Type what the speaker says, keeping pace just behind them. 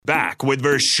back with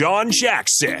Vershawn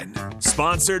Jackson.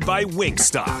 Sponsored by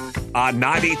Wingstop on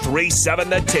 93.7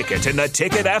 The Ticket and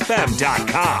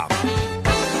theticketfm.com.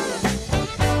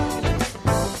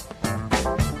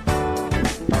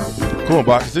 Come on,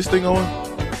 Bach. Is this thing on?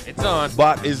 It's on.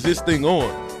 Bach, is this thing on?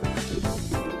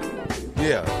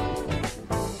 Yeah.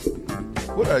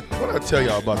 What I tell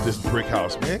y'all about this brick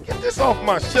house, man? Get this off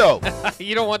my show.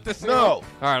 You don't want this? No. All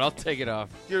right, I'll take it off.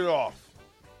 Get it off.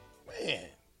 Man.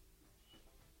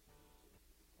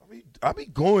 I be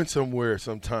going somewhere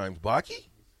sometimes, Baki.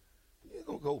 You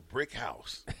gonna go brick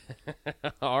house.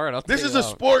 All right, I'll take This it is a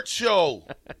off. sports show.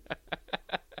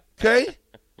 Okay?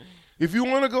 If you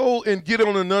want to go and get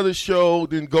on another show,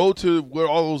 then go to where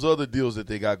all those other deals that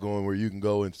they got going where you can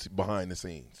go and see behind the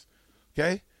scenes.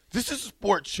 Okay? This is a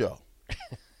sports show.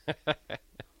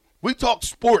 We talk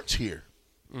sports here.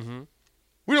 Mm-hmm.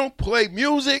 We don't play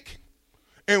music,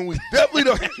 and we definitely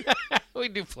don't. We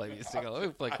do play music. We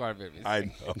play quite a bit of music.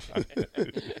 I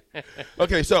know.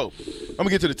 Okay, so I'm going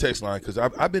to get to the text line because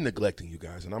I've been neglecting you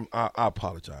guys, and I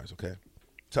apologize, okay?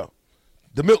 So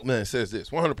the milkman says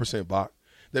this, 100% Bach.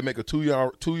 They make a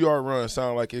two-yard run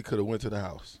sound like it could have went to the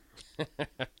house.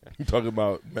 You talking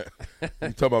about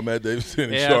Matt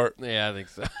Davidson and Sharp? Yeah, I think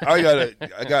so. I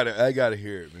gotta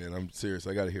hear it, man. I'm serious.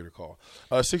 I gotta hear the call.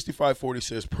 6540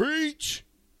 says, preach.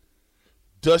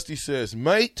 Dusty says,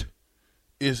 mate,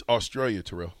 is Australia,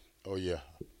 Terrell. Oh, yeah.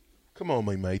 Come on,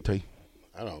 my mate. I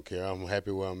don't care. I'm happy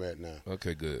where I'm at now.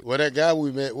 Okay, good. Well, that guy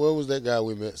we met, where was that guy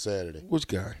we met Saturday? Which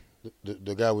guy?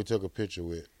 The guy we took a picture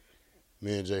with.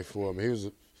 Me and Jay Foreman. He was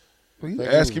you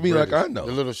asking me like I know.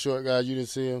 The little short guy, you didn't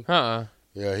see him? Uh-uh.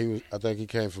 Yeah, he was. I think he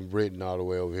came from Britain all the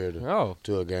way over here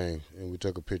to a game, and we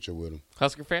took a picture with him.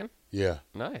 Husker fan? Yeah.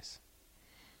 Nice.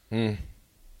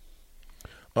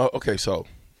 Okay, so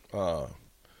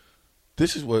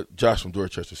this is what Josh from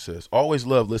Dorchester says. Always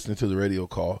love listening to the radio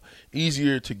call.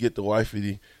 Easier to get the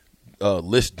wifey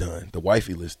list done. The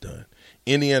wifey list done.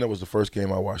 Indiana was the first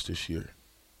game I watched this year.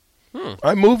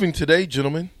 I'm moving today,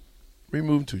 gentlemen. Where you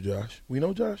moving to, Josh? We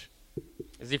know Josh?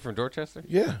 Is he from Dorchester?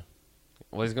 Yeah.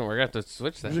 Well, we're going to have to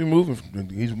switch that.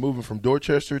 He's moving from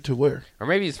Dorchester to where? Or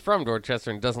maybe he's from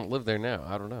Dorchester and doesn't live there now.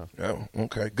 I don't know. Oh,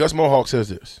 okay. Gus Mohawk says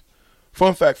this.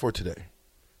 Fun fact for today.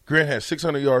 Grant has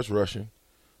 600 yards rushing.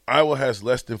 Iowa has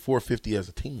less than 450 as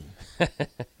a team.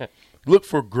 Look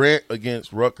for Grant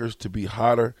against Rutgers to be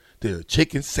hotter than a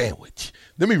chicken sandwich.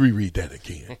 Let me reread that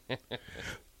again.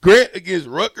 Grant against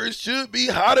Rutgers should be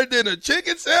hotter than a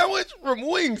chicken sandwich from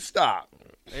Wingstop.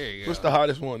 There you go. What's the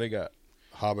hottest one they got?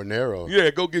 Habanero. Yeah,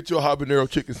 go get your habanero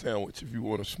chicken sandwich if you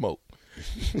want to smoke.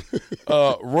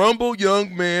 Rumble,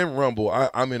 young man, Rumble.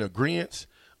 I'm in agreement.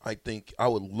 I think I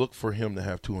would look for him to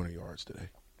have 200 yards today.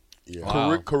 Yeah.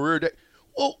 Wow. Career day.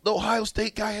 Well, the Ohio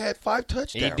State guy had 5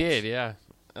 touchdowns. He did, yeah.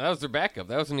 That was their backup.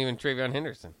 That wasn't even Travion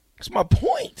Henderson. That's my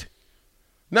point.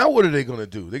 Now what are they going to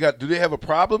do? Do they have a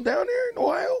problem down there in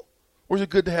Ohio? Or is it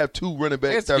good to have 2 running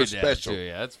backs It's that good are to have special? two,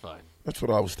 yeah, that's fine. That's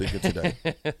what I was thinking today.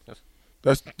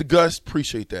 That's the Gus.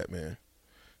 Appreciate that, man.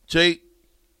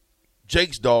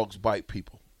 Jake's dogs bite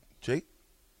people. Jake,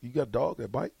 you got a dog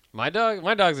that bite? My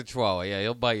dog's a Chihuahua. Yeah,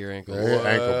 he'll bite your ankle.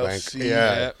 Ankle bank. See,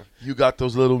 Yeah. you got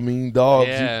those little mean dogs.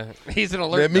 Yeah, he's an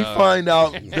alert Let me dog. find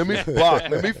out. Let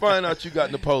me find out you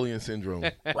got Napoleon syndrome.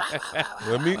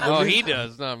 He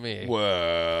does, not me.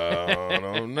 Well, I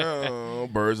don't know.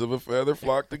 Birds of a feather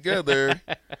flock together.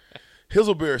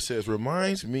 Hizzlebear says,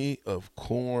 reminds me of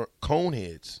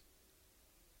Coneheads.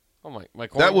 Oh, my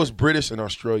That was British and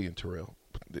Australian, Terrell.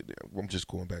 I'm just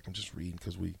going back. I'm just reading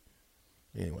because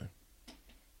anyway.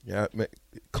 Yeah,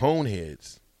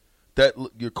 Coneheads.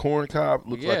 Your corn cob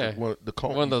looks like one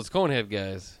of those conehead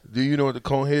guys. Do you know what the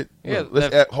conehead? Yeah,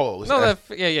 let's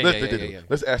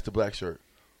ask the black shirt.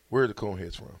 Where are the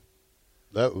coneheads from?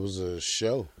 That was a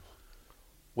show.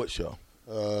 What show?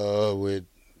 With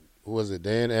was it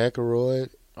Dan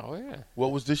Aykroyd? Oh yeah.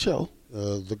 What was the show?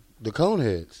 The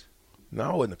Coneheads.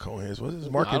 No, it wasn't the Coneheads. Was it? It was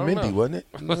Mark and Mindy, wasn't it?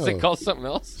 Was it called something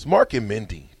else? It's Mark and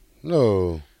Mindy.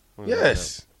 No.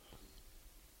 Yes.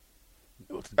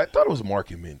 I thought it was Mark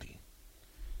and Mindy.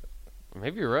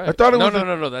 Maybe you're right. I thought it was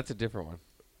no. That's a different one.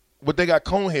 But they got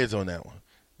Coneheads on that one.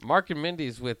 Mark and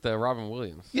Mindy's with Robin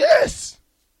Williams. Yes.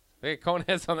 They got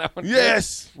Coneheads on that one.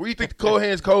 Yes. Where do you think the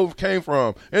Coneheads Cove came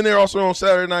from? And they're also on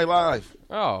Saturday Night Live.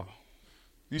 Oh.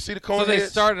 You see the Coneheads? So they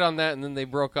started on that, and then they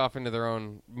broke off into their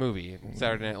own movie,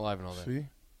 Saturday Night Live and all that. See?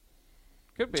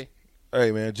 Could be.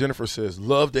 Hey, man, Jennifer says,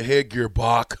 love the headgear,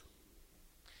 Bach.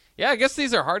 Yeah, I guess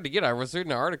these are hard to get. I was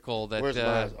reading an article that these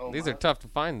are mine? tough to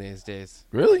find these days.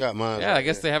 Really? Got mine. Yeah, I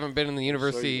guess they haven't been in the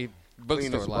university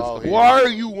bookstore this last ball week. head. Why are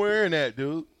you wearing that,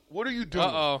 dude? What are you doing?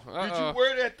 Uh-oh. Did you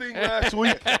wear that thing last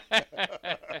week?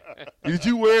 Did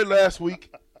you wear it last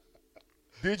week?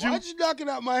 Did you? Why'd you knock it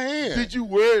out my hand? Did you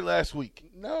wear it last week?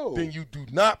 No. Then you do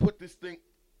not put this thing.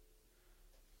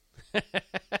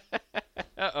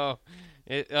 Uh-oh.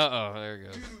 There it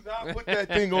goes. You do not put that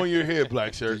thing on your head,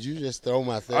 black shirt. Did you just throw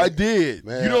my thing? I did.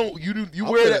 Man, You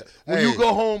wear that when you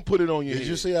go home. Put it on your head. Did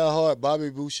you see how hard Bobby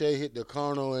Boucher hit the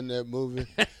Colonel in that movie?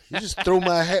 You just threw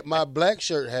my black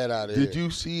shirt hat out of here. Did you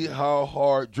see how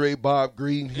hard Dre Bob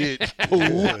Green hit?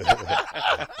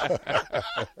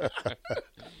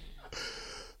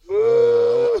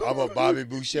 I'm a Bobby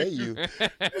Boucher you.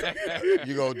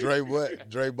 You gonna Dre what?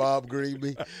 Dre Bob Green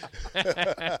me?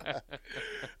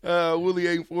 Willie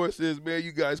 84 says, man,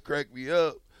 you guys crack me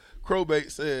up.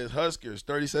 Crowbait says, Huskers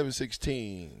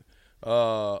 37-16.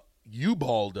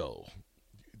 Ubaldo.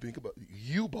 Think about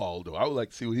Ubaldo. I would like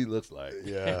to see what he looks like.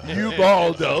 Yeah.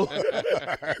 Ubaldo.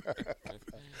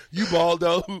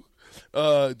 Ubaldo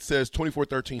says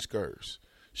 24-13 Skurs.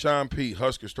 Sean P.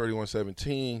 Huskers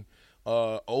 31-17.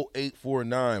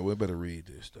 0849. We better read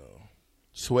this though.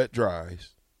 Sweat dries,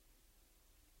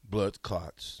 blood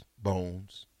clots,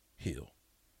 bones heal.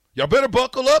 Y'all better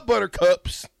buckle up,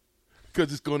 buttercups,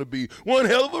 because it's going to be one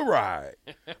hell of a ride.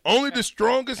 Only the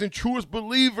strongest and truest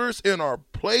believers in our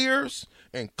players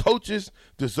and coaches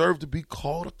deserve to be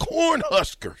called a corn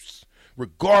huskers.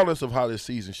 Regardless of how this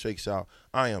season shakes out,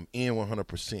 I am in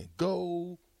 100%.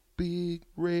 Go Big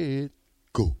Red.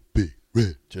 Go Big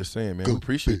Red. Just saying, man. Go We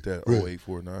appreciate Big that. Red.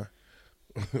 0849.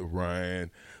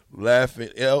 Ryan laughing.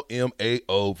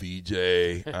 LMAOVJ.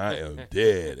 I am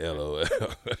dead. LOL.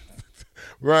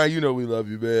 Ryan, you know we love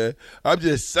you, man. I'm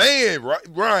just saying,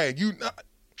 Ryan, you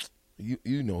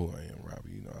know who I am,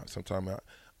 Robbie. You know, sometimes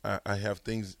I have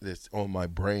things that's on my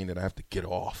brain that I have to get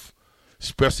off,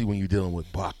 especially when you're dealing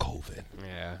with Bachhoven.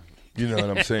 Yeah. You know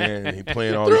what I'm saying? And he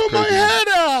playing all Threw this my crazy head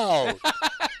out.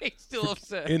 He's still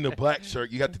upset. in the black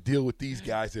shirt. You got to deal with these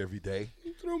guys every day.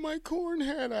 You threw my corn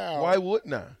head out. Why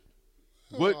wouldn't I?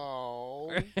 What?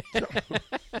 Oh.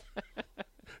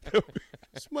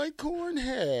 It's my corn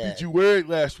head. Did you wear it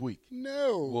last week?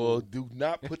 No. Well, do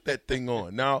not put that thing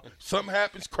on. Now, something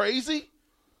happens crazy,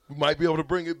 we might be able to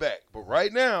bring it back. But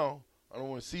right now, I don't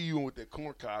want to see you with that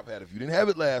corn cob hat if you didn't have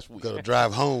it last week. Gonna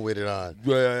drive home with it on.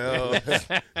 Well,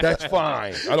 that's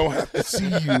fine. I don't have to see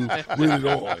you with it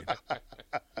on.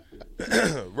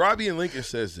 Robbie and Lincoln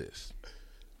says this.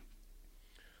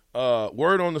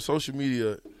 Word on the social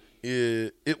media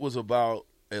is it was about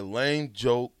a lame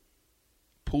joke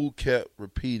Poole kept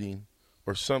repeating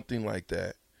or something like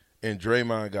that, and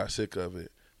Draymond got sick of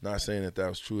it. Not saying that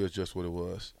was true. It's just what it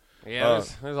was. Yeah,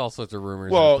 there's all sorts of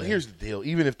rumors. Well, here's the deal.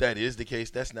 Even if that is the case,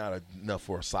 that's not enough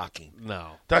for a socking. No.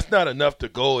 That's not enough to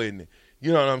go in.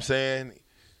 You know what I'm saying?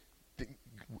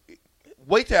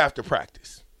 Wait till after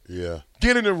practice. Yeah.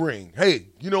 Get in the ring. Hey,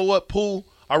 you know what, Poole?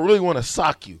 I really want to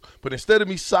sock you. But instead of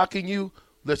me socking you,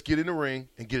 let's get in the ring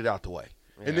and get it out the way.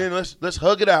 Yeah. And then let's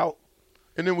hug it out,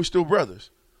 and then we're still brothers.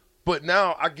 But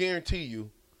now I guarantee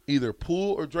you, either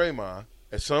Poole or Draymond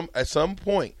at some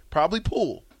point, probably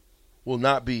Poole, will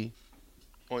not be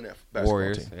on that basketball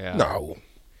Warriors, team. yeah. No,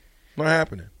 not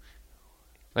happening.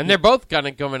 And they're both kind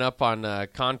of coming up on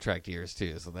contract years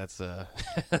too, so that's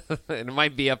it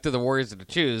might be up to the Warriors to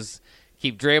choose: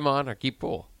 keep Draymond or keep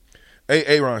Poole.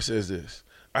 Aaron says this: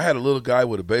 I had a little guy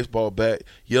with a baseball bat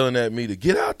yelling at me to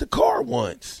get out the car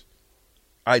once.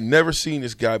 I'd never seen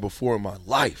this guy before in my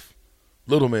life.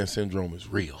 Little man syndrome is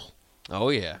real. Oh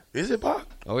yeah, is it, Bob?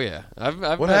 Oh yeah.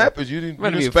 What happens? You didn't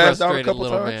spaz out a couple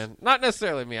little times? Man. Not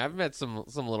necessarily me. I've met some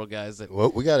little guys that.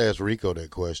 Well, we got to ask Rico that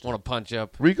question. Want to punch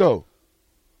up? Rico,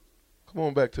 come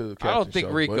on back to the captain I don't think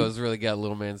show, Rico's buddy. really got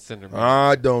little man syndrome.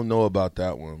 I don't know about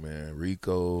that one, man.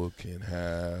 Rico can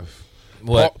have.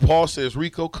 What? Paul says,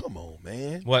 Rico, come on,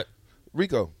 man. What?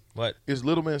 Rico, What? is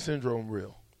little man syndrome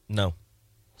real? No.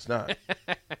 It's not.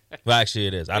 Well, actually,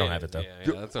 it is. I don't have it, though.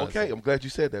 Yeah, that's what Okay, I'm glad you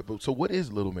said that. But so what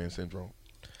is little man syndrome?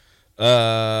 One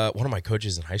of my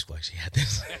coaches in high school actually had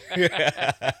this.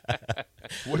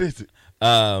 What is it?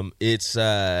 It's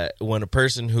when a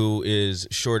person who is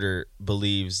shorter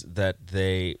believes that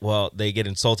they get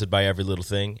insulted by every little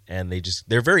thing, and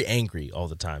they're very angry all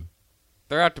the time.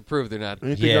 They're out to prove they're not.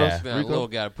 Anything else, Not a Rico? little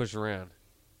guy to push around.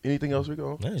 Anything else,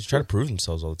 Rico? Yeah, they just try to prove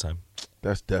themselves all the time.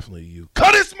 That's definitely you.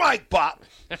 Cut his mic, Bob.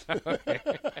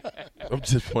 I'm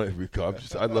just playing, Rico.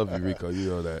 I love you, Rico. You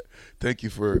know that. Thank you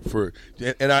for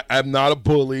and I'm not a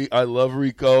bully. I love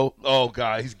Rico. Oh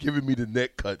God, he's giving me the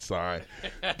neck cut sign.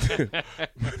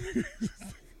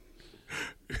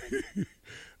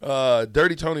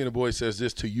 Dirty Tony and the boy says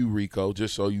this to you, Rico,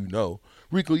 just so you know.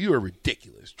 Rico, you are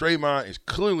ridiculous. Draymond is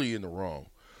clearly in the wrong.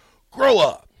 grow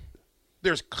up.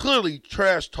 There's clearly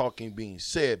trash talking being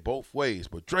said both ways,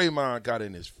 but Draymond got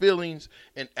in his feelings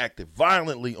and acted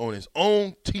violently on his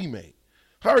own teammate.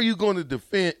 How are you going to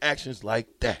defend actions like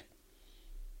that?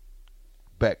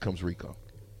 Back comes Rico.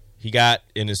 He got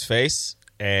in his face,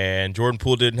 and Jordan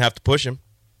Poole didn't have to push him.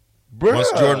 Bruh.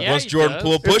 Once Jordan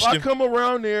Poole pushed if I him. come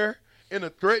around there in a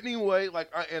threatening way,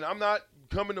 and I'm not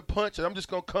coming to punch, and I'm just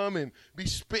going to come and be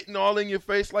spitting all in your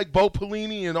face like Bo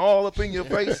Pelini and all up in your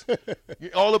face,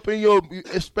 all up in your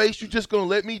space, you just going to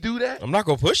let me do that? I'm not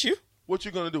going to push you. What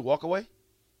you going to do, walk away?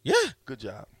 Yeah. Good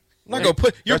job. I'm not going to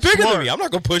push. You're That's bigger smart. than me. I'm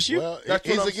not going to push you. Well, That's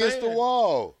he's what I'm against saying. the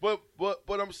wall.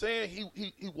 But I'm saying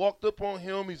he walked up on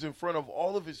him. He's in front of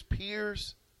all of his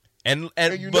peers. And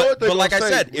And you know what they but like I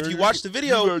gonna say, said, if you watch the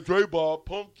video, you Dre Bob,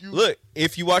 punk you. look,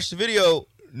 if you watch the video,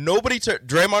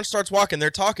 Draymond starts walking,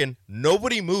 they're talking,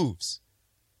 nobody moves.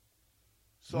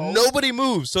 So, Nobody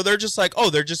moves. So they're just like, oh,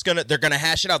 they're gonna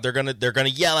hash it out. They're gonna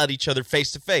yell at each other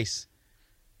face to face.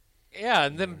 Yeah,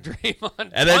 and then Draymond.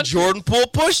 And then punches. Jordan Poole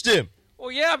pushed him.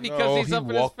 Well, yeah, because no, he's he up in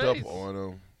his walked face. up on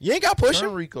him. You ain't got to push Turn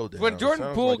him. Rico down. When Jordan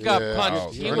Sounds Poole like got Yeah, punched,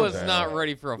 I'll he turn was him not down.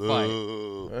 ready for a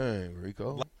fight. Dang,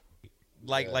 Rico.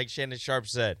 Like Shannon Sharp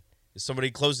said, if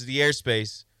somebody closes the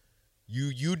airspace,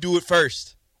 you do it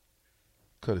first.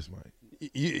 Cut his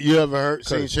mic. You ever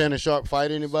seen Cause- Shannon Sharp fight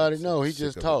anybody? No, he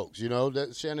just Sick of talks. You know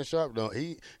that Shannon Sharp don't.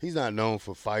 He's not known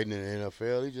for fighting in the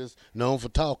NFL. He's just known for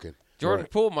talking. Jordan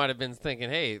Poole might have been thinking,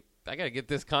 "Hey, I got to get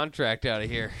this contract out of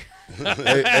here."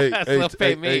 They'll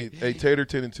pay me. Hey, Tater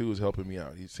 10 and 2 is helping me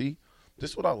out. You see,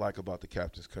 this is what I like about the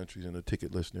Captain's Countries and the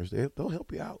ticket listeners. They'll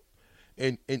help you out,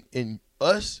 and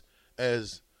us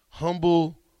as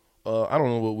humble. I don't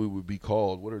know what we would be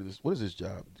called. What is this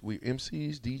job? We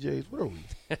MCs, DJs. What are we?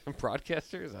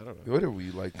 Broadcasters? I don't know. What are we,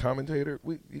 like commentator?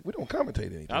 We don't commentate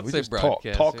anything. I'd we say just talk,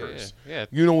 broadcast, talkers. yeah.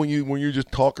 You know when you're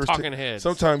just talkers. Talking heads.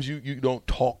 Sometimes you don't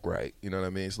talk right. You know what I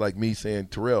mean? It's like me saying,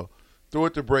 Terrell, throw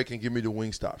it to break and give me the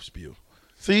Wingstop spew.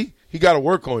 See, he got to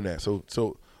work on that. So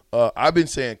I've been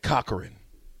saying Cochran.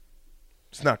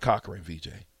 It's not Cochran, VJ.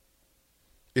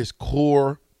 It's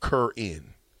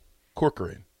Corcoran.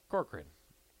 Corcoran. Corcoran.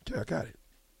 Yeah, I got it.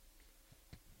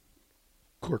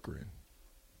 Corcoran.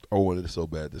 I wanted it so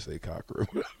bad to say Cochran.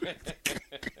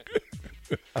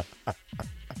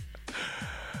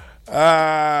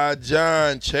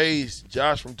 John, Chase,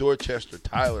 Josh from Dorchester,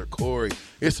 Tyler, Corey.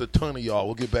 It's a ton of y'all.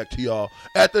 We'll get back to y'all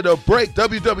after the break.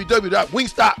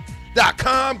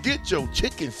 www.wingstop.com. Get your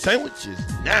chicken sandwiches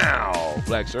now,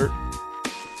 Black Shirt.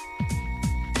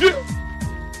 Yeah.